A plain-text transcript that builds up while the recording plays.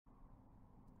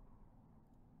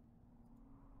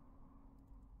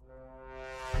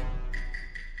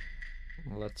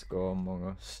Let's go Among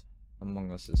Us.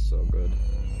 Among Us is so good.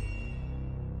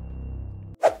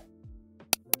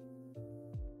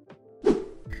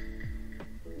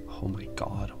 Oh my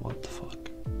god, what the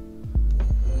fuck?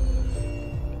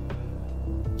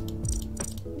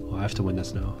 Oh, I have to win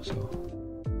this now, so...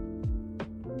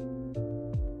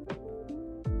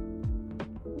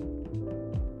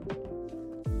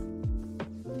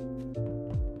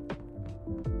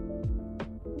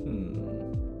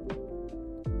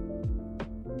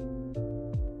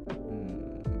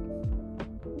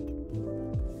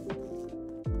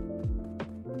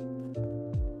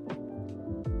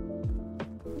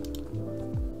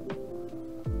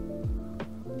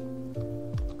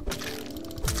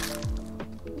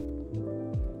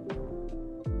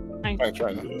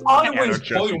 Try that. I was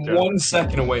probably 1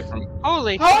 second away from.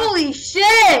 Holy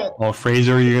shit! Oh,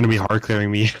 Fraser, you're gonna be hard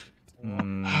clearing me.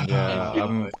 Yeah, I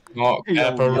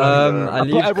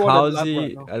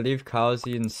leave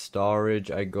Cowzy in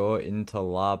storage, I go into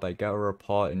lab, I get a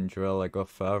report in drill, I go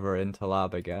further into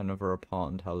lab, I get another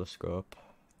report in telescope.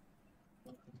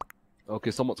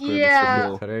 Okay, someone's clearing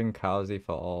Yeah. Clearing Cowzy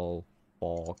for all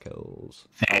 4 kills.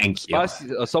 Thank you.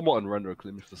 Somewhat on render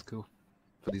claim for this kill.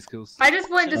 For these kills. I just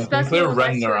went to If you special. clear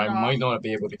render, I might not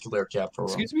be able to clear Cap for a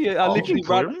while. Excuse me, I literally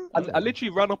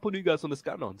ran up on you guys on the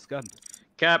scan.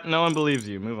 Cap, no one believes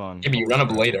you. Move on. Yeah, but you run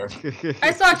up later.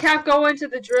 I saw Cap go into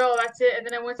the drill, that's it, and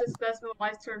then I went to specimen, the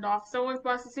lights turned off. Someone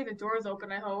must have seen the doors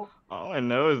open, I hope. All I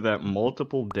know is that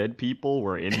multiple dead people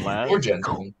were in lab. Or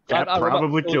Jensen. Cap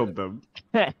probably killed them.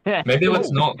 Maybe let's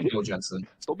not kill Jensen.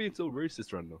 Stop being so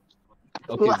racist right now.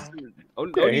 Okay,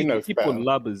 only people in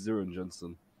lab is Zero and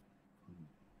Jensen.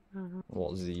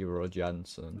 What, Zero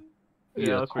Jensen?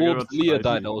 Yeah, Corb's Leah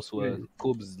died elsewhere.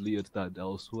 Corb's Leah died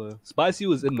elsewhere. Spicy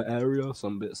was in the area,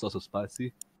 some bit sus of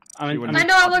Spicy. I know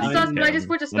I looked sus, but I just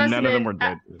went to specimen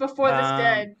before this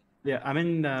dead. Yeah, I'm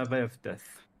in Way of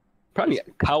Death. Apparently,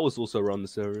 Cow was also around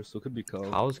this area, so it could be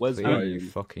Cow. Cow's clear, you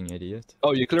fucking idiot.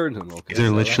 Oh, you're clearing him, okay.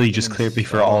 They're literally just cleared me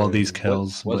for all of these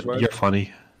kills, but you're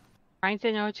funny.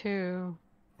 Ryan 02.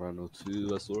 Ryan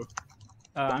 02, I saw.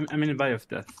 I'm in Way of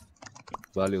Death.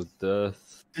 Valley of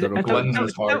Death.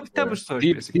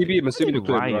 DB, I'm assuming you're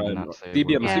clearing Ryan.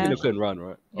 DB, I'm assuming you're clearing Ryan,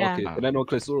 right? Yeah. Okay, and then I'll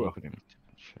clear Sora.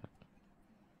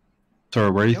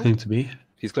 Sorry, where are you claiming to be?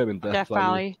 He's claiming Death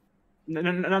Valley. No,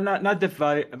 not Death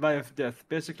Valley, Way of Death.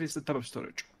 Basically, it's the top of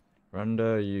storage.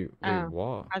 Randa, you wait,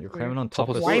 what? You're claiming on top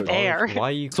of right storage? there. Why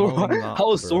are you calling that?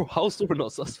 How is Sora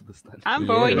not sus for this then? I'm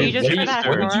voting you just for that,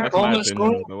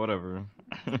 Sora. But whatever.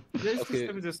 Okay.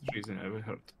 Just reason I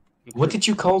heard. What did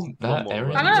you call that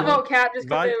area? I'm gonna vote Cap just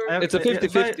because they were. It's a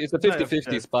 50-50. It's a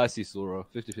 50-50 Spicy Sora.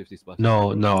 50-50 Spicy.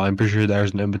 No, I'm pretty sure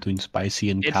there's an in between Spicy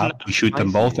and Cap. We shoot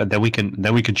them both, and then we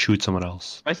can shoot someone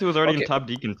else. Spicy was already in top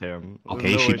Deacon Tam.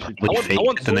 Okay, she probably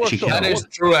faked, and then she killed. That is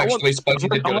true, actually. Spicy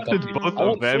did go to top. Both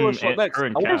of them and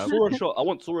Sora shot. I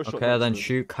want Sora shot. Okay, then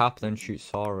shoot Cap, then shoot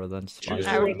Sora, then Spicy.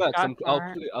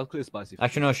 I'll clear Spicy.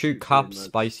 Actually, no, shoot Cap,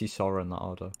 Spicy, Sora in that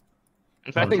order.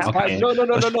 In fact, No. I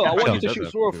want you to shoot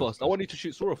Sora first. We're not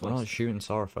shooting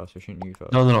Sora first, we're shooting you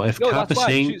first. No. If Cap is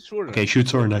saying, okay, shoot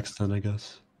Sora next, then I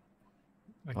guess.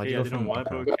 Okay, I didn't want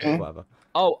to. Whatever.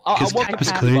 Oh, because Cap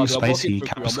is clearing Spicy.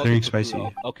 Cap is clearing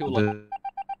Spicy. I'll kill one.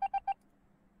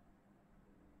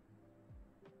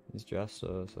 He's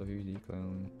Jester, so who's he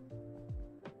clearing?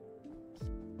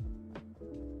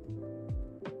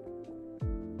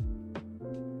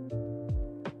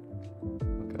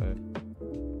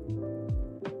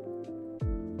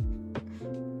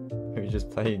 Are you just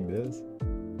playing this?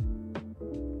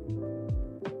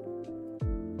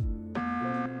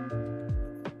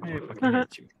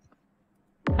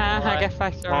 I guess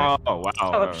I saw it. Oh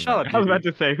wow! Shut up, I was about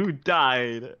to say who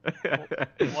died.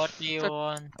 What do you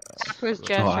want? Cap was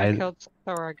Jester killed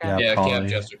Sora again. Yeah, Cap, probably.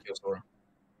 Jester, kill Sora.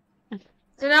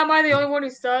 So now am I the only one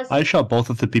who's sus? I shot both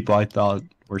of the people I thought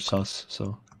were sus,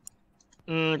 so.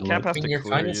 Cap has to You're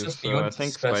clear kind you, of sus so I beyond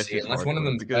think Spicy. Spicy's Unless one of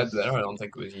hard them's dead because there, I don't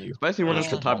think it was you. Spicy went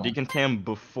into top Deacon Tam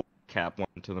before Cap went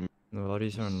into the No,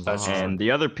 Lotties are in and the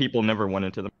other people never went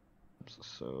into the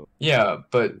so Yeah,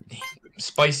 but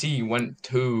Spicy went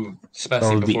to Spicy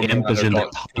So before the imp is in the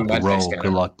top row.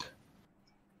 Good luck.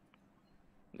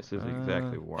 this is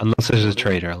exactly why. Unless there's a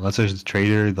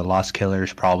traitor. The last killer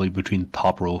is probably between the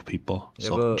top row of people. Yeah,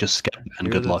 So but just skip and who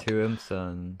are good the luck. 2 imps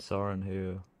then? Sora and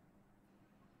who?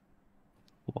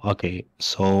 Okay,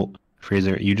 so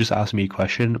Fraser, you just asked me a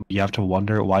question. You have to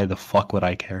wonder why the fuck would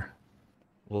I care?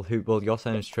 Well, well, you're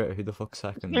saying it's traitor. Who the fuck's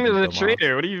second? He was a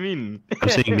traitor. What do you mean? I'm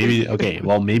saying maybe. Okay,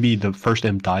 well maybe the first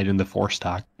imp died in the force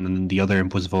stack, and then the other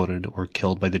imp was voted or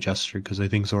killed by the jester because I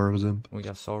think Zora was imp. Well,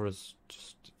 yeah, Sora's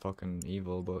just fucking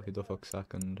evil, but who the fuck's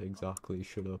second? Exactly.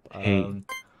 Shut up. Hey,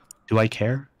 do I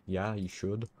care? Yeah, you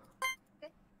should.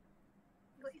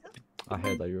 I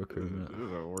heard that you're a criminal. This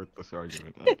is a worthless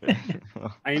argument. Okay.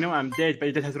 I know I'm dead, but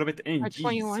it has Robert in.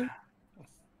 21.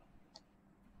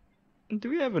 Do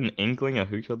we have an inkling of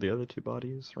who killed the other two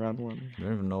bodies? Round one. I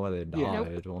don't even know where they died. Yeah.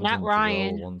 One's Not on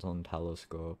Ryan. Drill, one's on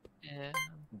telescope. Yeah.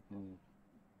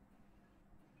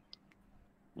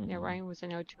 Yeah, Ryan was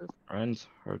an O2. Ryan's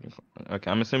hard.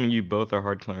 Okay, I'm assuming you both are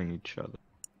hard clearing each other.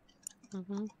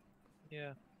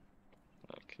 Yeah.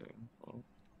 Okay. Well,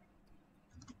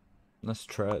 Let's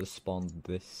try to spawn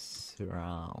this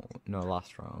round. No,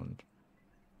 last round.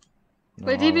 No,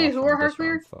 Wait, not DB, last who round, are hard this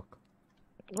round, cleared? Fuck.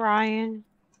 Ryan.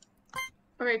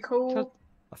 Okay, cool.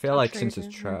 I feel like since it's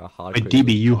Traitor. hard. Wait,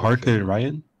 DB, you hard cleared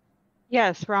Ryan?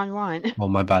 Yes, round 1. Oh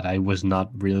my bad, I was not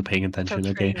really paying attention.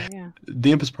 Okay, Traitor, yeah.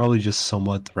 the imp is probably just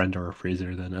somewhat render or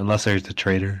freezer then, unless there's the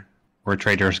traitor, or a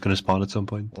traitor is gonna spawn at some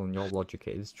point. Well, your logic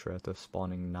is traitor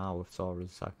spawning now if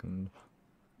Sora's second.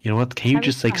 You know what? Can you That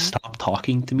just is like fine. stop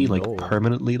talking to me like No.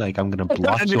 permanently? Like I'm gonna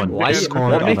block you on Why?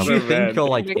 Discord. What on makes a- you think you're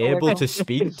like Make a able weapon. to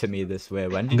speak to me this way?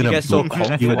 When I'm did you gonna get so block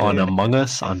confident? you on Among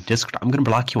Us, on Discord. I'm gonna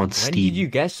block you on When Steam. did you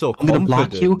get so I'm gonna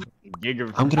confident? block you. Gig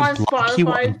of I'm gonna On block you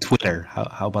Spotify. on Twitter.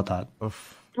 How about that?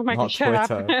 Oof, Oh my not god, shut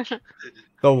Twitter. up.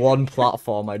 The one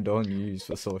platform I don't use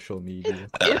for social media.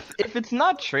 if it's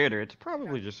not traitor, it's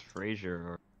probably just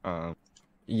Frazier or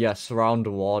Yes, round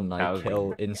 1 I Cowzy.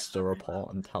 kill Insta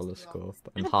Report and Telescope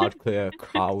and hard clear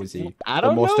Cowzy, I the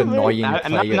don't most know, man. annoying Not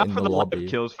player for in the the live lobby.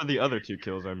 kills, for the other two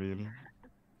kills, I mean.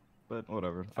 But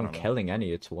whatever. If I I'm don't know. killing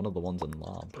any, it's one of the ones in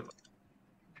lab.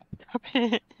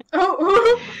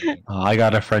 Oh, I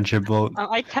got a friendship vote. Oh,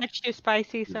 I touched you,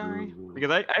 Spicy, sorry.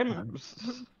 Because I'm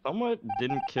somewhat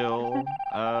didn't kill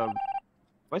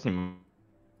Spicy.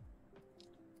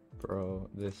 Bro,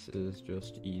 this is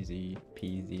just easy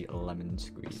peasy lemon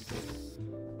squeeze.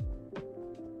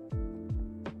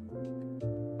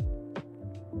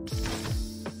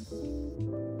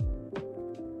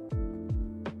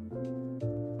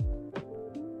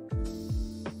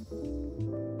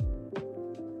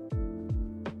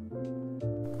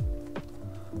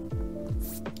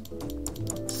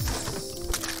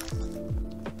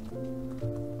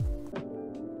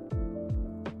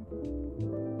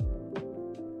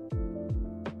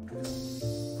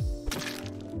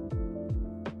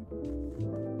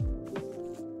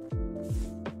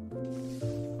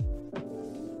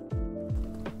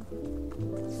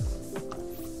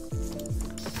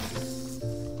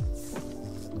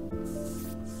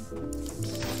 I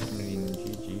mean,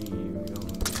 GG, we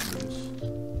don't lose.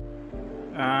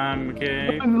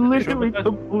 Okay. I'm literally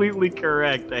completely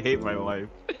correct. I hate my life.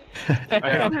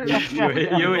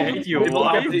 You hate you. People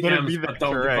Why? have the gonna M's, be the but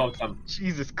don't correct. devote them.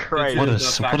 Jesus Christ. What a the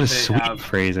fact what a they sweet have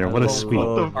Fraser. What a low sweet.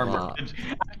 level What the armor.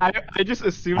 I just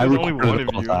assumed I there's only record one of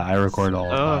all you. that. I record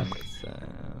all Ugh. that.